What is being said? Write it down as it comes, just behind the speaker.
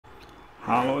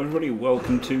Hello everybody,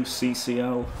 welcome to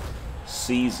CCL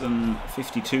Season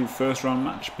 52 first round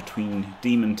match between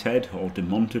DemonTed, or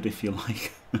DemonTed if you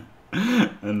like,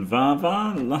 and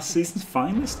Varvar, last season's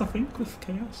finalist I think with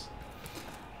Chaos.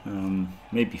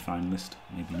 Maybe finalist,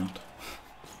 maybe not.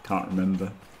 Can't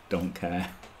remember, don't care.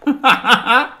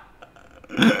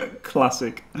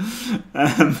 Classic.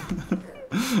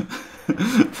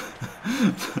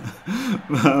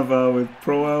 Varvar with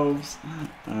Pro Elves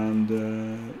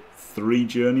and 3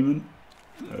 Journeymen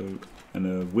and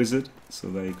a Wizard. So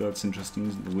there you go, it's interesting,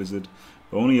 isn't it? The Wizard.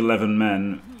 But only 11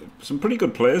 men. Some pretty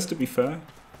good players, to be fair.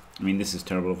 I mean, this is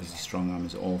terrible. Obviously, Strong Arm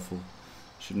is awful.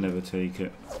 Should never take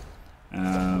it.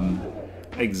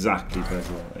 Exactly,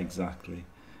 Bezel. Exactly.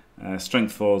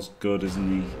 Strength 4's good,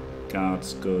 isn't he?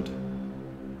 Guard's good.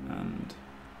 And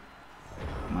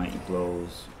Mighty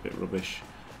Blow's a bit rubbish.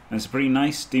 And it's pretty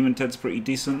nice. DemonTed's pretty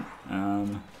decent.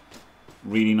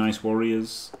 Really nice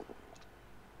warriors.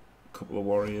 A couple of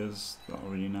warriors that are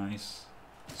really nice.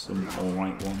 Some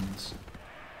alright ones.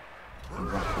 A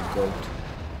Raffle Goat.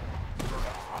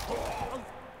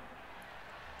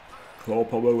 Claw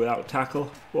Pommer without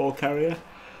tackle. Ball carrier.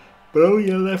 But only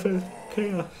 11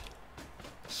 Chaos.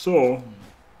 So,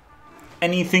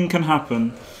 anything can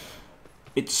happen.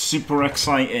 It's super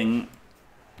exciting.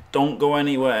 Don't go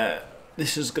anywhere.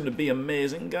 This is going to be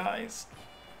amazing, guys.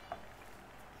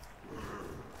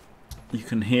 You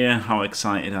can hear how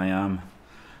excited I am.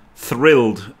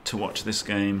 Thrilled to watch this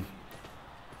game.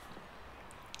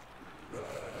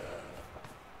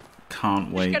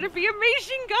 Can't wait. It's going to be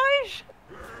amazing, guys.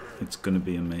 It's going to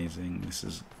be amazing. This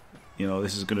is, you know,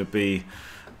 this is going to be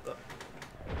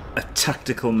a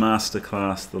tactical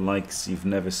masterclass, the likes you've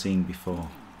never seen before.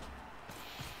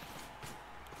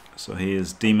 So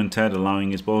here's DemonTed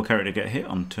allowing his ball carrier to get hit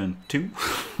on turn 2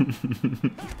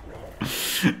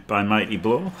 by Mighty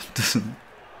Blow.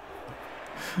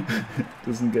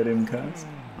 Doesn't get him cast.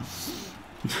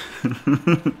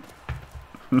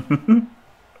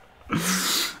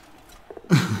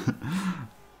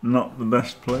 Not the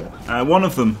best player. One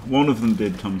of them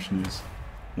did. Tom Schneers.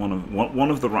 One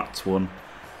of the rats won.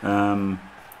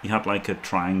 He had like a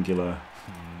triangular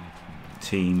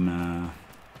team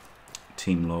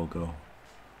logo.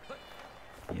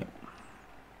 Yep.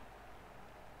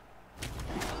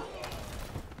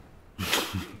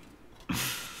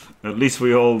 At least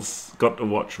we all got to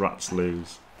watch rats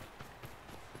lose.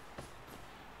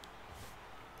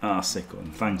 Ah, sick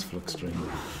one. Thanks, Fluxstream.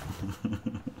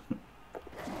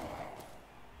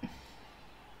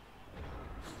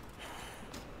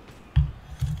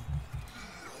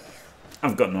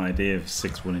 I've got no idea if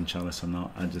 6 won in Chalice or not.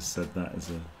 I just said that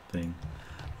as a thing.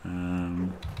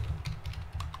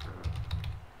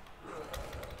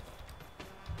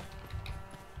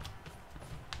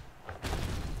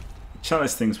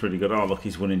 Chalice thing's pretty good. Oh look,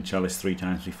 he's won in Chalice 3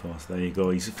 times before. So there you go.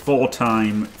 He's a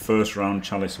 4-time first round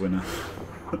Chalice winner.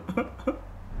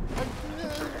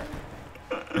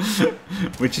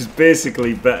 Which is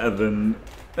basically better than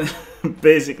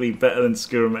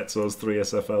Skurametso's 3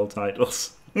 SFL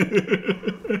titles.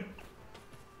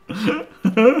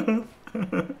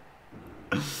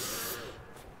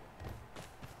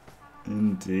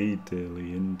 Indeed,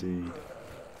 Daly, indeed.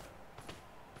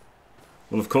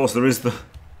 Well, of course, there is the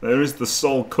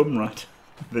Soul Cumrat,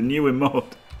 the new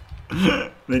emote,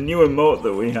 the new emote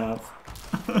that we have.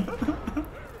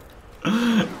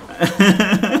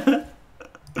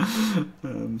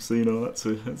 So you know that's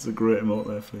a great emote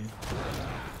there for you.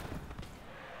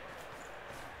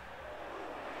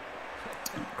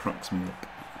 It cracks me up.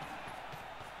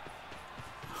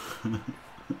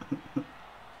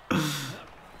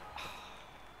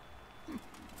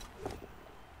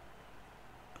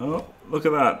 Oh, look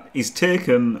at that. He's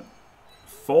taken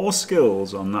 4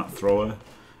 skills on that thrower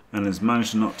and has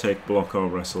managed to not take block or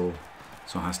wrestle,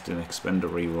 so has to expend a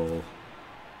reroll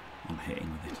on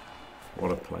hitting with it.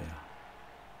 What a player.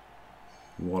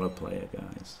 What a player,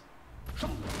 guys.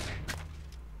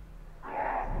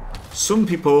 Some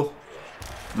people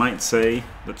might say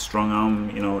that Strong Arm,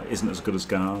 you know, isn't as good as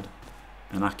Guard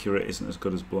and Accurate isn't as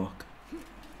good as Block.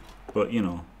 But, you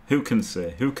know, who can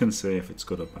say? Who can say if it's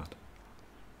good or bad?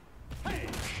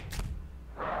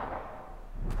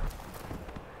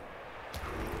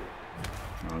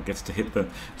 Gets to hit the...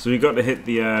 So we got to hit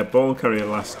the ball carrier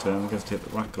last turn. Gets to hit the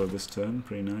Rackler this turn.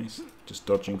 Pretty nice. Just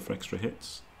dodging for extra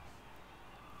hits.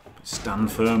 But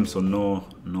stand firm, so no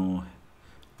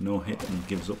hit and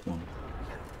gives up one.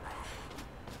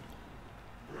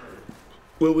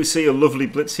 Will we see a lovely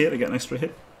blitz here to get an extra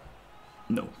hit?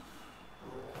 No.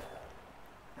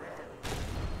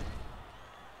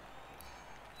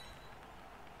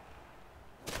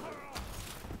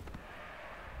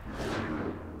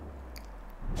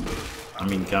 I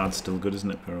mean, guard's still good,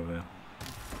 isn't it, Perivale?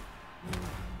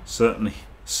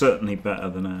 Certainly better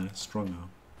than a strong arm.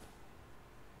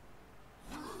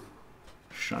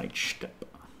 Shite step.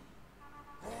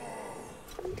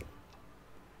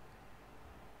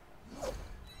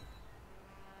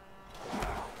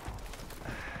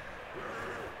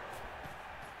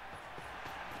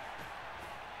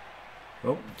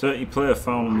 Oh, dirty player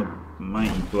foul on the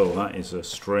mighty blow. That is a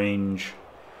strange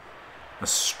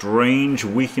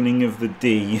weakening of the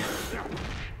D.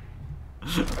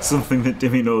 Something that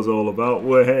Dimmy knows all about.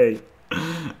 Well, hey,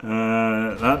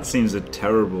 that seems a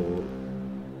terrible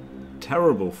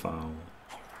foul.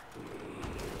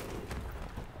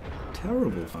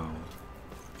 Terrible foul.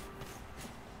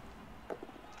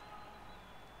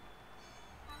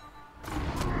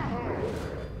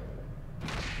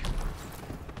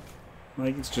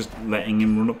 Like, it's just letting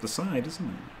him run up the side, isn't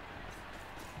it?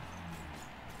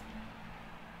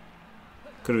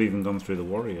 Could have even gone through the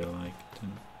warrior, like,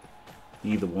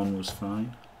 either one was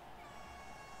fine.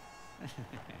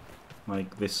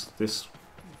 Like, this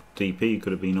DP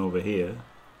could have been over here,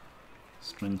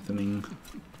 strengthening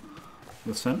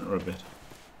the centre a bit.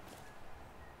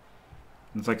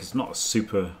 It's like it's not a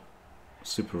super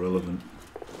relevant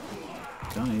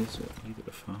guy, is it? He did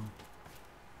a foul.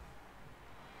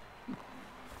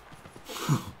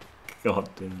 God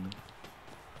damn it.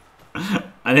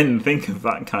 I didn't think of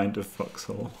that kind of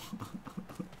foxhole.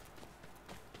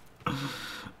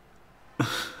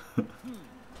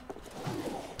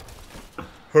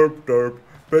 Herp derp,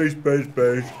 base, base,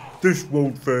 base. This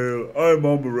won't fail. I'm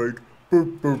on the right. Burr,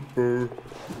 burr, burr.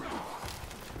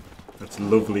 That's a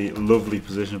lovely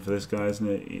position for this guy, isn't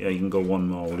it? Yeah, you can go one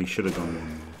more. Well, he should have gone one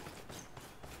more.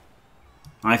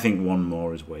 I think one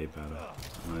more is way better.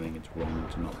 I think it's wrong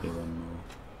to not be one more.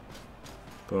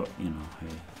 But, you know,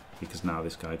 hey, because now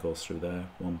this guy goes through there.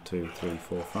 1, 2, 3,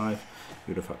 4, 5.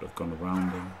 You'd have had to have gone around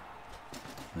him.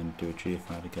 And do a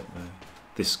GFI to get there.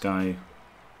 This guy,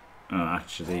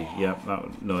 actually, yeah,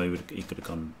 no, he could have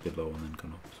gone below and then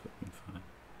gone up, so it would have been fine.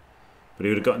 But he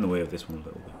would have got in the way of this one a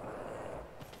little bit.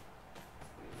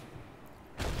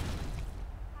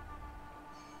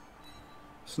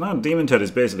 So now DemonTed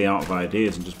is basically out of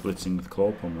ideas and just blitzing with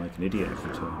Clawpom like an idiot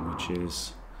every turn, which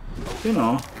is, you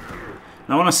know...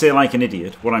 Now when I say like an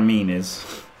idiot, what I mean is...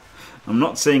 I'm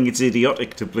not saying it's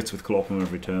idiotic to blitz with Clawpom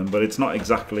every turn, but it's not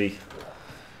exactly...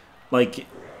 Like,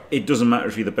 it doesn't matter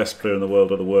if you're the best player in the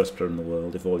world or the worst player in the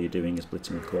world if all you're doing is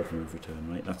blitzing with Clawpom every turn,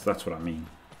 right? That's what I mean.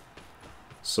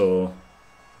 So,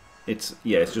 it's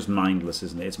just mindless,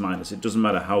 isn't it? It's mindless. It doesn't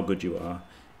matter how good you are.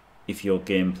 If your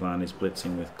game plan is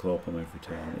blitzing with Clawpom every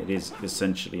turn, it is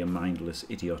essentially a mindless,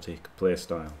 idiotic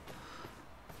playstyle.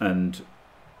 And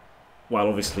while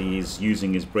obviously he's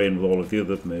using his brain with all of the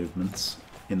other movements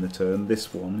in the turn,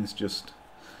 this one is just...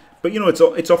 But you know,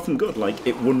 it's often good. Like,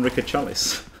 it won Rick a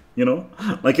Chalice, you know?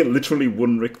 Like, it literally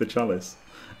won Rick the Chalice.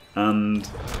 And...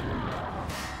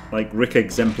 Like, Rick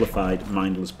exemplified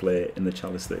mindless play in the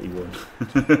Chalice that he won.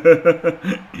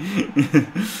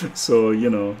 So, you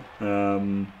know...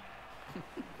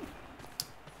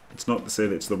 It's not to say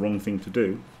that it's the wrong thing to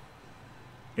do.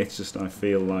 It's just I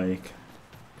feel like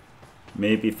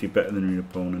maybe if you're better than your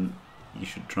opponent, you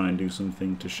should try and do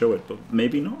something to show it. But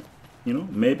maybe not. You know,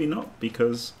 maybe not,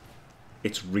 because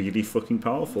it's really fucking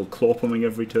powerful. Clawpomming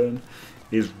every turn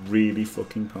is really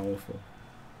fucking powerful.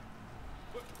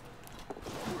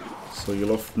 So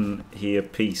you'll often hear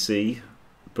PC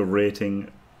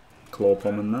berating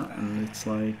Clawpom and that, and it's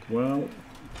like, well...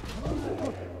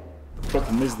 The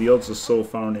problem is the odds are so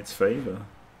far in its favour.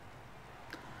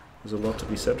 There's a lot to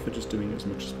be said for just doing it as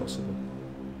much as possible.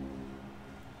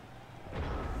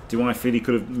 Do I feel he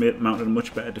could have mounted a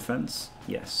much better defence?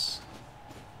 Yes.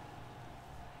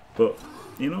 But,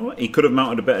 you know, he could have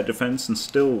mounted a better defence and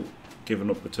still given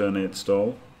up the turn 8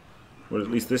 stall. Well, at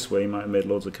least this way he might have made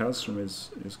loads of cas from his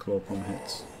Clawpom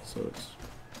hits. So it's...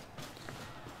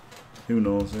 Who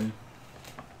knows, eh?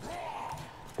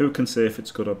 Who can say if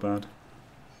it's good or bad?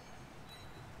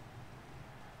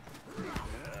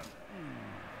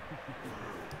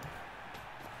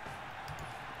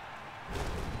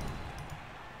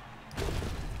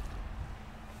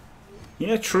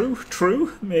 Yeah, true.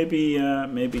 Maybe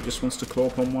maybe he just wants to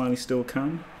Clawpom while he still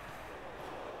can.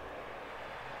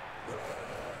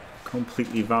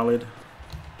 Completely valid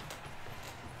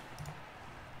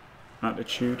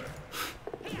attitude.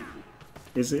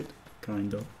 Is it?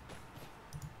 Kind of.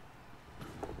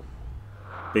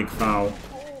 Big foul.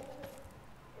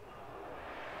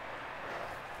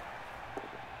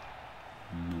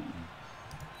 Nothing.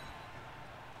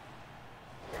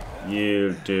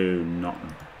 You do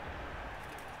nothing.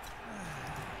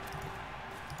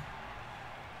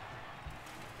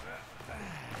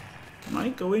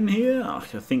 go in here?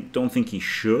 Don't think he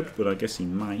should, but I guess he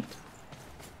might.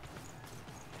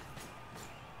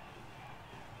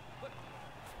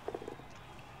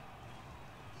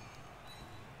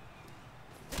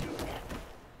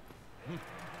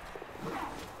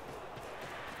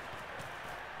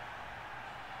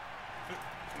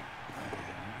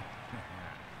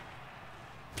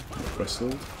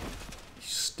 Wrestled.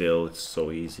 Still, it's so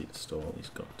easy to stall. He's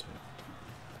got to.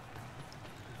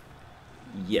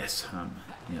 Yes, Ham.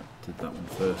 Yep, did that one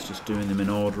first. Just doing them in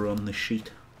order on the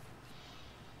sheet.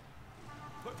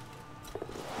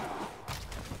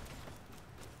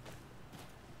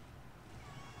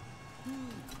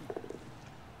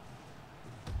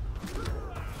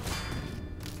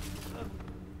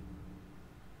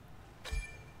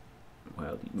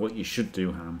 Well, what you should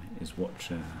do, Ham, is watch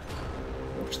the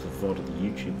VOD of the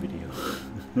YouTube video.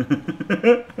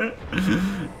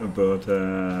 But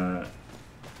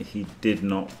he did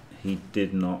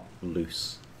not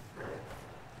loose.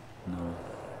 No.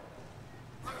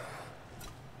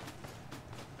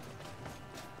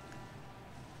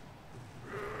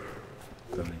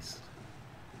 Nice.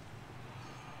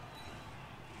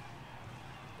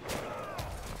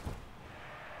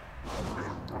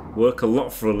 Work a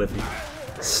lot for a living.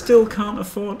 Still can't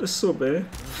afford to sub, eh?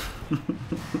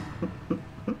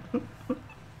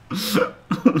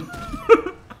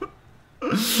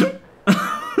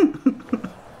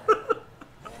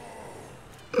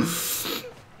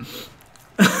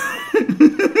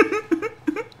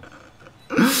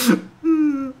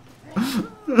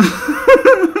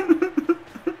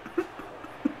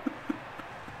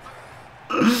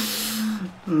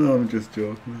 Oh, I'm just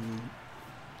joking.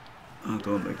 I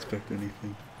don't expect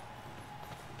anything.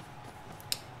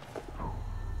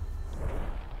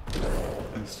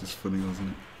 It's just funny, wasn't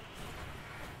it?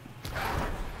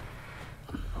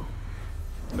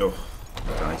 Oh,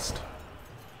 diced.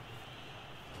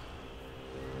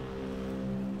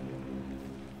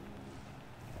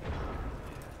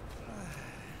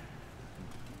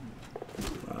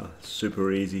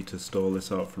 Super easy to stall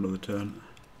this out for another turn.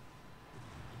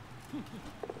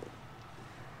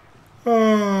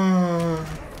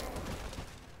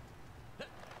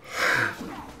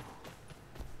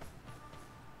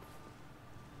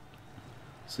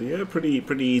 So yeah,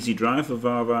 pretty easy drive for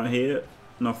Varvar here.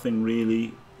 Nothing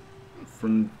really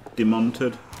from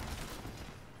DemonTed.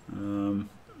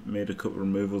 Made a couple of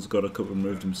removals, got a couple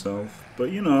removed himself.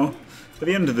 But you know, at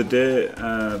the end of the day,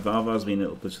 Varvar's been a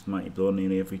little bit with Mighty Blow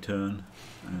nearly every turn,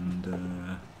 and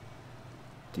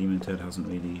DemonTed hasn't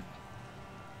really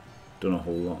done a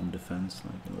whole lot on defense.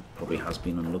 Like, you know, probably has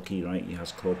been unlucky, right? He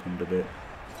has claw pumped a bit.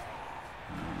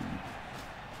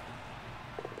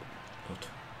 But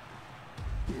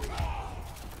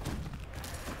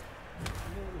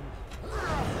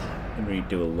didn't really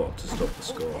do a lot to stop the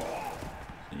score.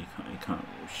 So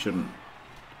shouldn't.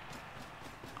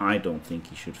 I don't think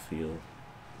he should feel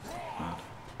bad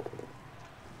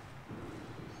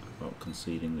about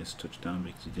conceding this touchdown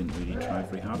because he didn't really try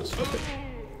very hard to stop it.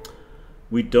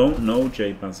 We don't know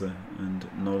Jay Bazza, and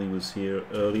Nolly was here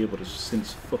earlier but has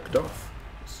since fucked off.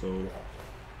 So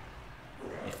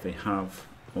if they have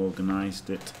organised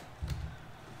it,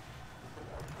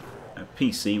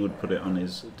 PC would put it on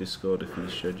his Discord if he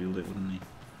scheduled it, wouldn't he?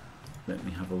 Let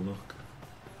me have a look.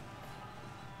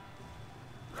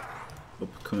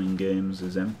 Upcoming games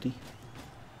is empty.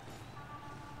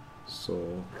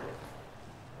 So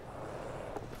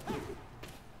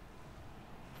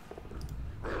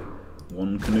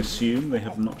one can assume they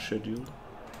have not scheduled.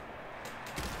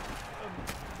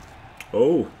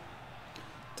 Oh!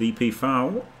 DP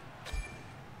foul.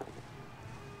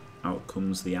 Out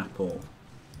comes the apple.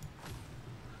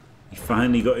 He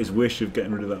finally got his wish of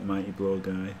getting rid of that Mighty Blow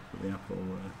guy. But the apple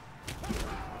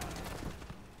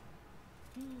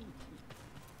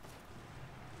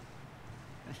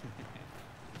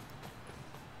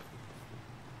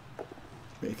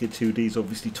Naked 2D is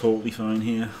obviously totally fine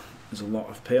here. There's a lot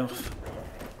of payoff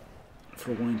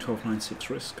for a 1 in 12.96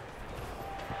 risk.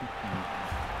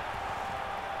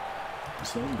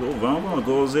 So go Varvar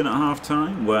goes in at half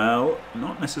time. Well,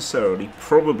 not necessarily.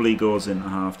 Probably goes in at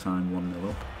half time 1-0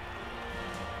 up.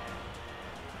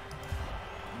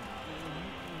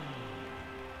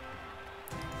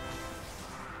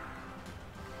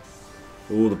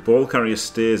 Oh, the ball carrier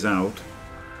stays out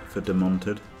for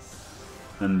DemonTed.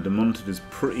 And DemonTed is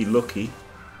pretty lucky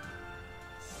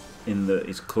in that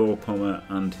his Claw Pommer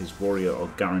and his Warrior are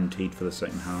guaranteed for the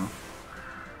second half.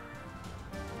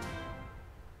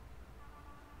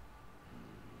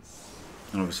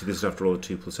 And obviously this is after all a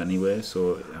 2+ anyway,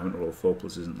 so having to roll 4+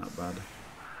 isn't that bad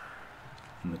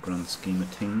in the grand scheme of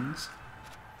things.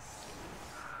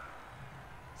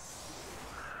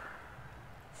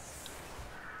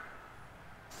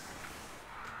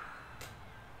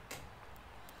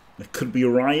 It could be a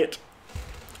riot.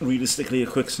 Realistically, a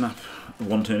quick snap.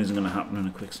 One turn isn't going to happen and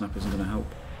a quick snap isn't going to help.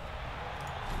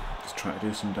 Just try to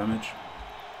do some damage.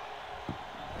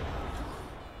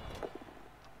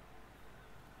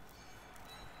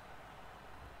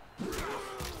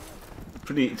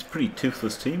 It's a pretty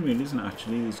toothless team, really, isn't it?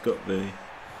 Actually, he's got the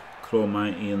Claw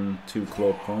Mighty and 2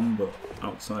 Claw Pom, but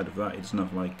outside of that, he doesn't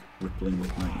have like Rippling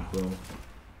with Mighty Blow.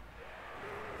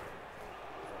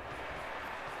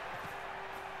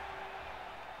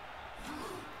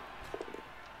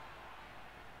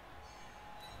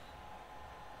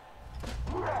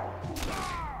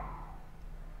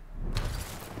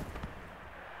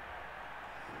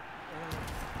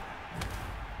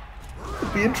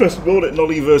 Be interesting, won't it?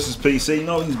 Nolly versus PC.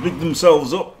 Nolly's bigged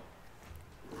themselves up.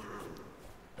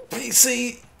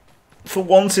 PC, for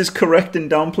once, is correct in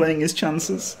downplaying his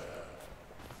chances.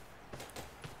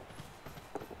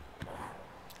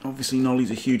 Obviously,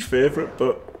 Nolly's a huge favourite,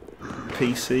 but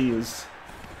PC is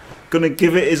gonna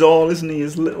give it his all, isn't he?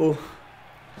 He's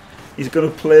gonna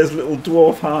play his little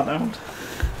dwarf heart out.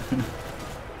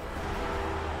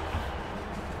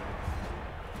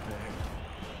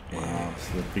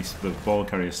 The ball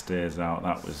carrier stays out.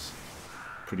 That was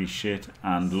pretty shit,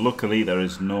 and luckily there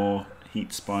is no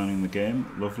heat spoiling the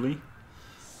game. Lovely.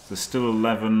 There's still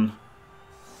 11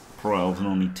 Pro Elves and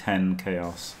only 10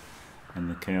 Chaos, and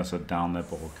the Chaos are down their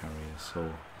ball carrier,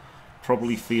 so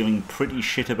probably feeling pretty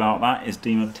shit about that is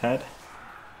DemonTed.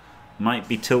 Might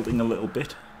be tilting a little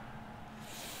bit,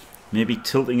 maybe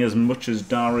tilting as much as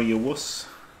Darius.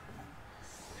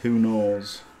 Who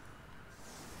knows?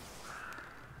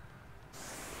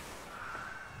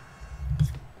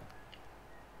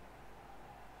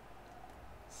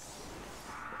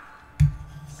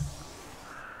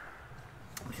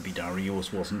 Maybe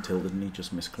Darius wasn't tilted and he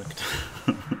just misclicked.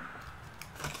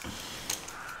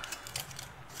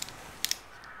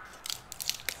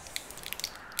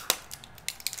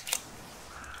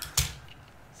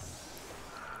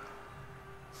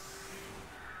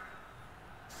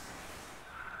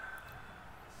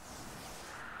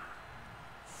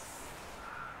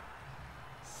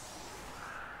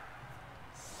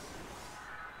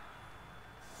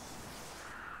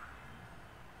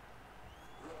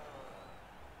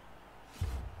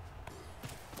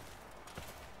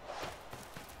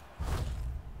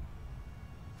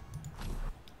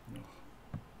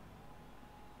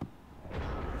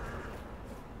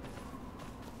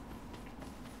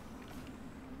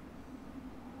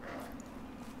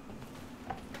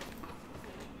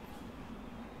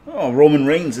 Oh, Roman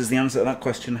Reigns is the answer to that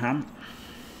question, Ham.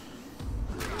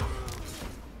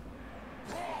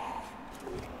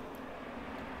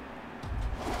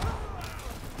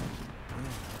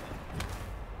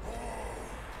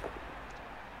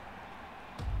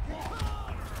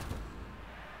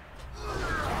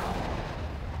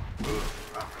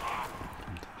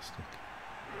 Fantastic.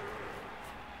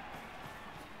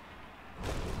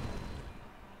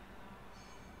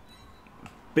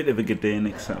 Bit of a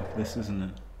Gdanik setup, this, isn't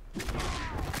it?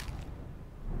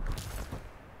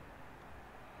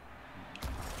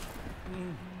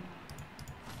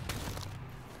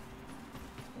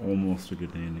 Almost a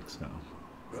Gdanik setup.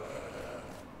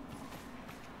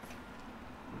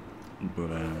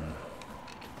 But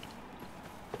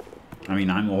I mean,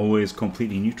 I'm always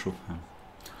completely neutral.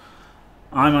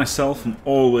 I myself am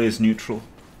always neutral.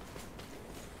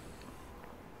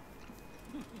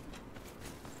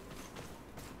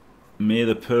 May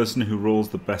the person who rolls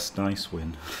the best dice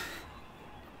win.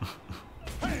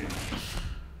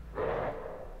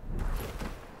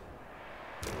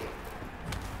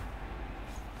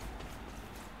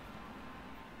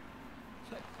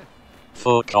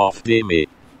 Fuck off, Dimmy.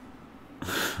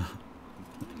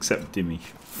 Except Dimmy.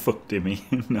 Fuck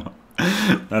Dimmy. No,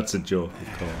 that's a joke,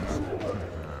 of course.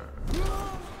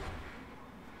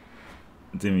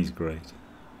 Dimmy's great.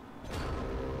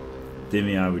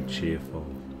 Dimmy I would cheer for.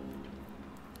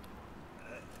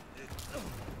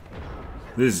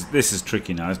 This is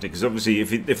tricky now, isn't it? Because obviously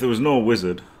if there was no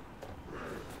wizard,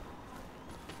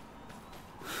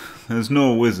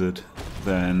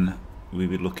 then we'd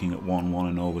be looking at 1-1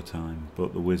 in overtime.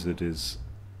 But the wizard is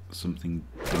something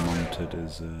DemonTed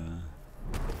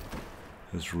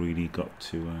has really got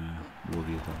to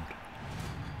worry about.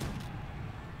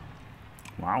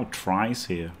 Wow, tries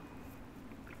here.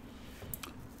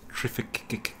 Terrific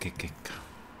kick.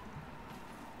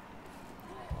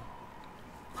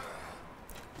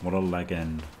 What a leg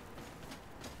end.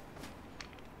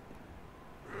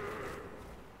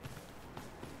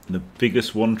 The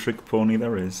biggest one-trick pony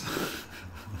there is.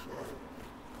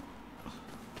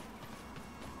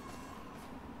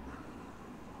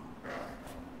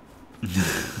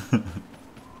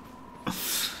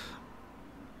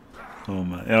 Oh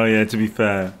man! Oh yeah. To be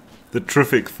fair, the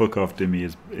traffic fuck off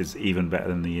dimmy is even better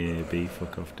than the AAB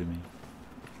fuck off dimmy.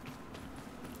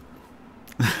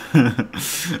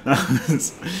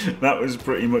 that was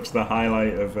pretty much the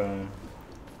highlight of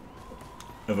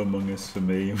Among Us for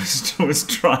me. Was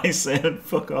try saying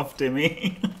fuck off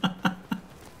dimmy.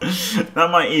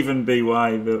 That might even be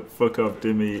why the fuck off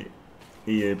dimmy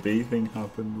EAB thing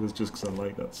happened. Was just because I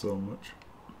like that so much.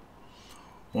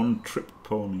 One trip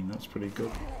pony. That's pretty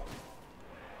good.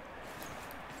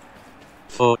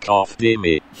 Fuck off,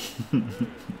 Dimmy.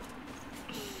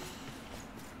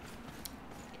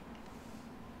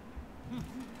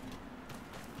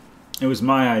 It was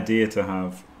my idea to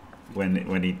have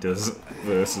when he does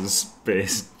versus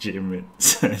Space Jim. It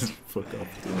says fuck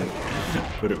off, Dimmy.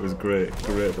 But it was great.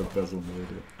 Great that Bezel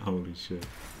made it. Holy shit.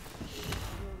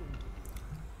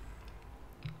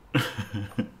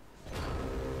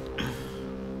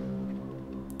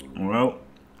 Well.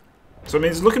 So I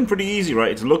mean, it's looking pretty easy,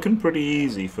 right? It's looking pretty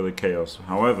easy for the Chaos.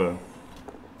 However,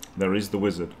 there is the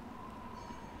Wizard.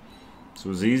 So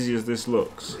as easy as this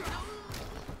looks,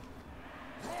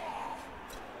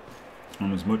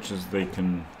 and as much as they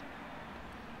can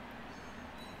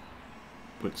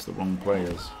blitz the wrong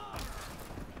players,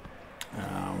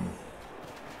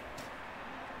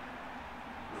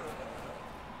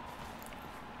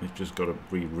 we've just got to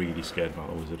be really scared about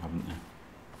the Wizard, haven't they?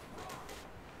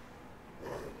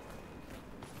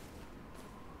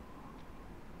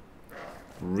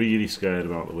 Really scared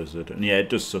about the Wizard, and yeah, it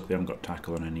does suck they haven't got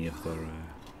tackle on any of their.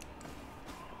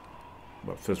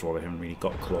 Well, first of all, they haven't really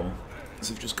got claw,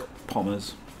 so they've just got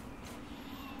pommers,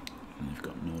 and they've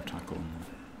got no tackle on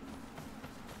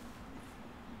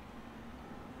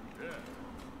them.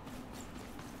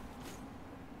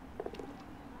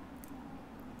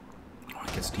 Oh,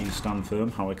 I guess to use stand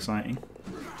firm. How exciting!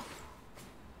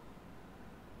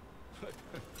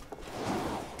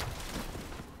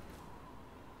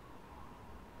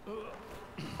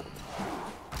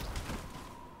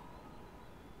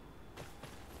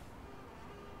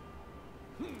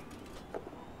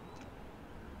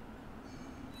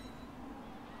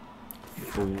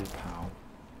 Full pow.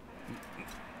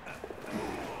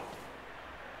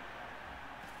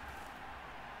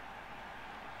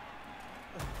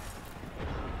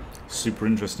 Super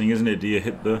interesting, isn't it? Do you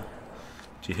hit the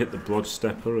blood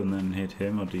stepper and then hit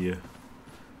him, or do you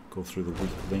go through the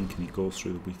weak link and he goes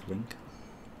through the weak link?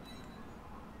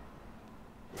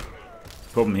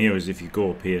 Problem here is if you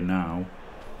go up here now,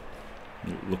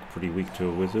 you look pretty weak to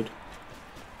a Wizard.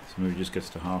 So maybe just gets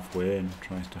to halfway and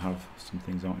tries to have some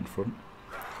things out in front.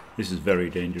 This is very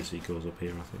dangerous. He goes up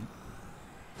here, I think.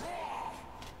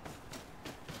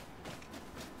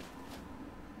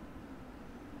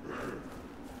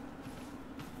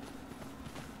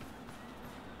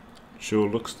 Sure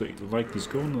looks like he's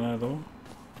going there though.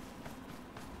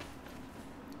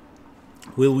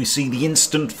 Will we see the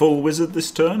instant full Wizard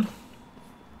this turn?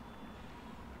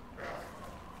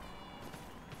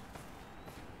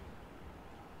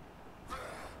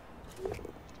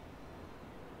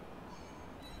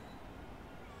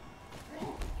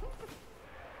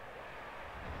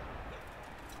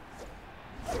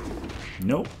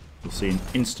 Nope, we'll see an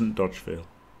instant dodge fail.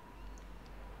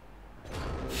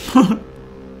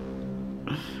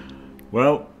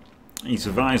 Well, he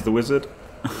survives the Wizard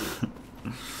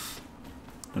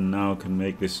and now can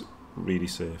make this really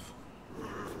safe.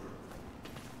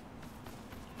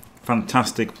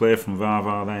 Fantastic play from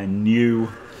Varvar there. Knew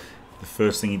the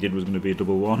first thing he did was going to be a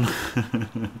double one.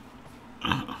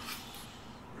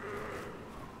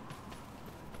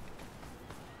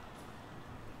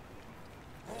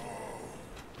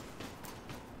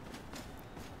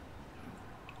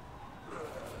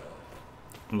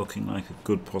 Looking like a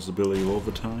good possibility of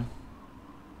overtime.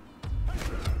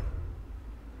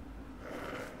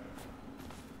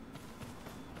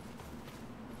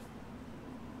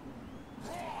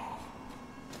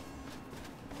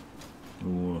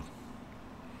 Ooh.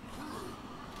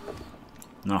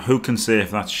 Now who can say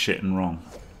if that's shit and wrong?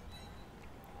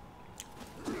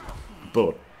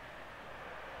 But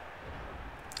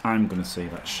I'm gonna say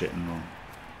that's shit and wrong.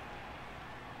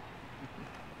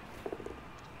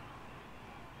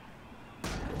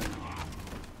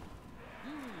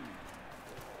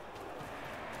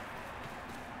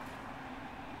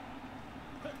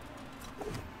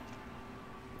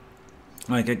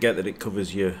 Like, I get that it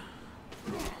covers your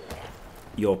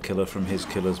killer from his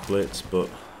killer's blitz, but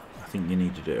I think you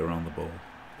needed it around the ball.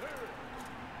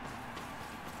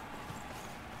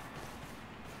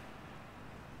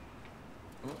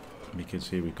 Because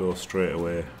here we go straight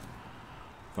away.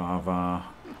 Varvar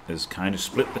has kind of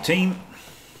split the team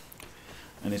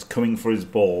and is coming for his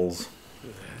balls.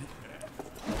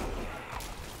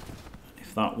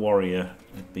 If that warrior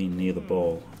had been near the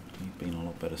ball, he'd be in a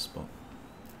lot better spot.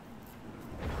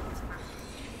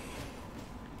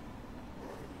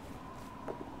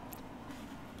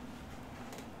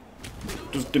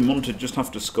 Does DemonTed just have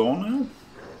to score now?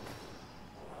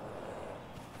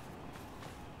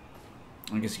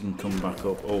 I guess he can come back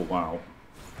up. Oh wow,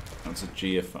 that's a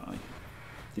GFI.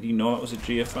 Did he know it was a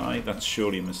GFI? That's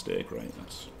surely a mistake, right?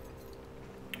 That's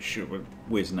sure.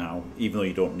 Whiz now, even though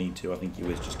you don't need to. I think you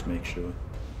whiz just to make sure.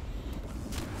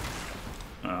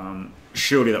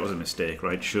 Surely that was a mistake,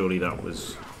 right? Surely that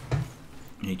was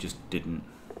he just didn't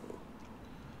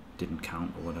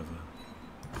count or whatever.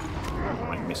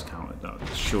 Like miscounted that.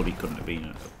 Surely couldn't have been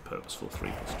a purposeful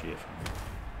 3+ GFI.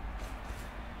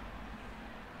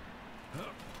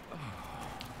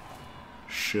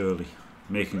 Surely.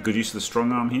 Making good use of the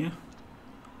strong arm here.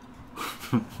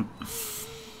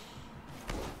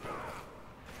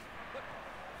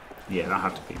 Yeah, that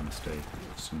had to be a mistake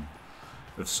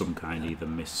of some kind, either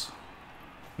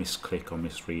misclick or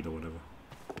misread or whatever.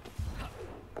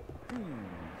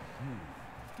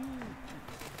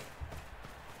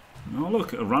 Oh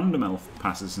look, a random elf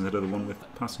passes instead of the one with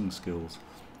passing skills.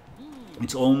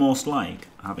 It's almost like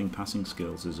having passing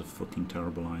skills is a fucking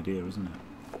terrible idea, isn't it?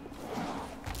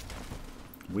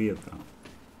 Weird that.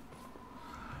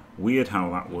 Weird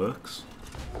how that works.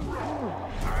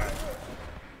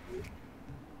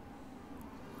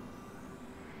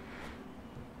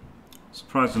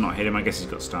 Surprised to not hit him. I guess he's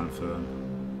got stand firm.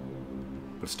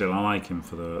 But still, I like him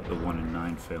for the 1 in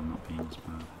 9 fail not being as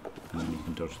bad. And then you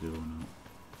can dodge the other one out.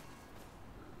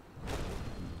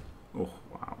 Oh,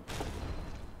 wow.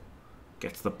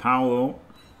 Gets the power though.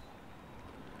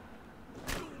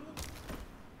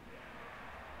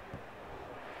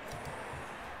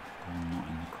 I'm not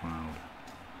in the crowd.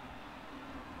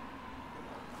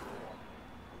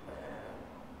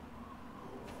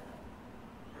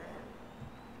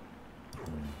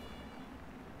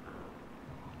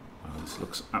 Wow, this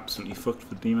looks absolutely fucked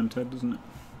for DemonTed, doesn't it?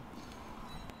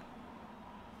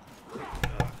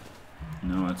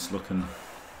 No, it's looking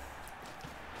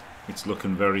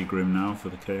very grim now for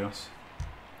the Chaos.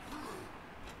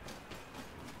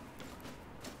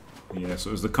 Yeah, so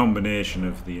it was the combination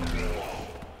of the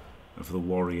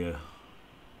warrior,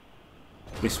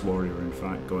 this warrior in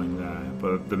fact going there,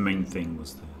 but the main thing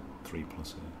was the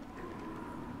 3+8.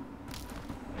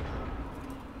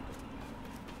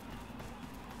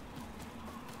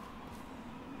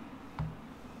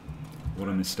 What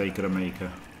a mistake of a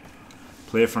maker.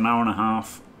 Play for an hour and a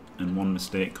half and one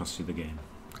mistake costs you the game.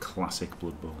 Classic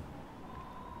Blood Bowl.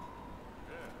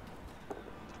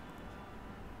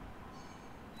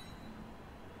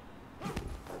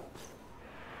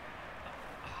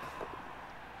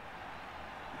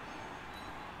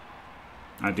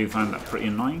 I do find that pretty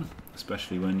annoying,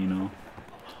 especially when, you know,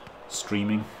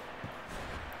 streaming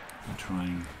and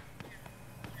trying,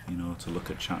 you know, to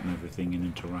look at chat and everything and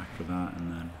interact with that,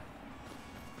 and then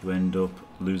you end up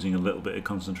losing a little bit of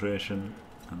concentration,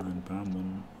 and then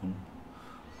bam,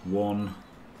 one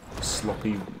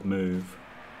sloppy move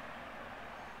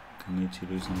can lead to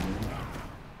losing the game.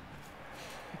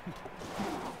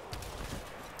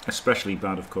 Especially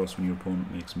bad, of course, when your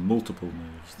opponent makes multiple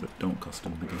moves that don't cost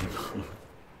him the game.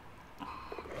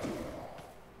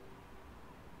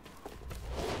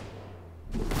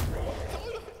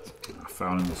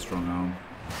 Fouling the strong arm,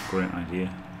 great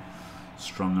idea.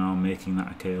 Strong arm making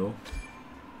that a KO.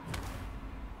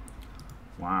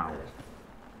 Wow.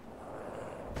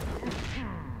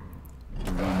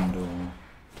 Rando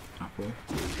apple.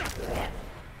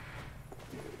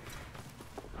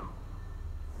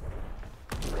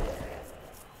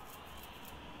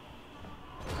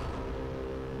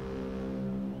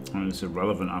 Oh, it's a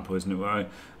relevant apple, isn't it? Well,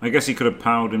 I guess he could have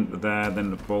powered him there, then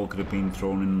the ball could have been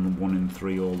thrown in 1 in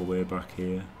 3 all the way back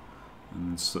here.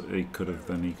 And so he could have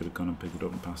gone and picked it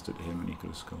up and passed it to him and he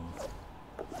could have scored.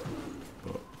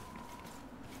 But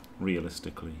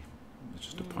realistically, it's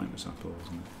just a pointless apple,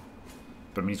 isn't it?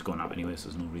 But I mean, he's going out anyway, so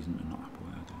there's no reason to not apple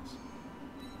it, I guess.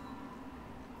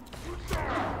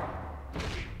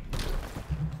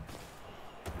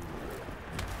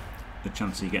 The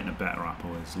chance of you getting a better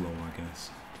apple is low, I guess.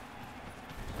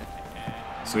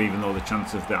 So even though the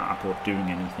chance of that apple doing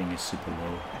anything is super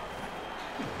low,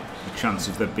 the chance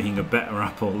of there being a better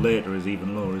apple later is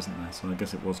even lower, isn't there? So I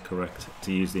guess it was correct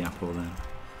to use the apple then,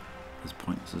 as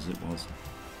pointless as it was.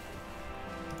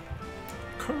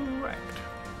 Correct.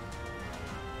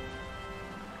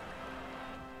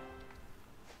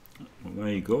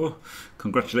 there you go.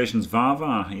 Congratulations,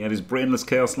 Varvar. He had his brainless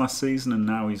chaos last season, and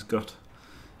now he's got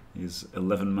his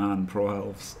 11-man pro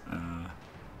elves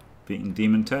beating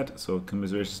DemonTed. So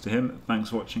commiserations to him. Thanks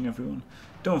for watching, everyone.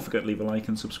 Don't forget to leave a like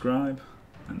and subscribe,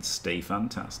 and stay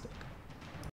fantastic.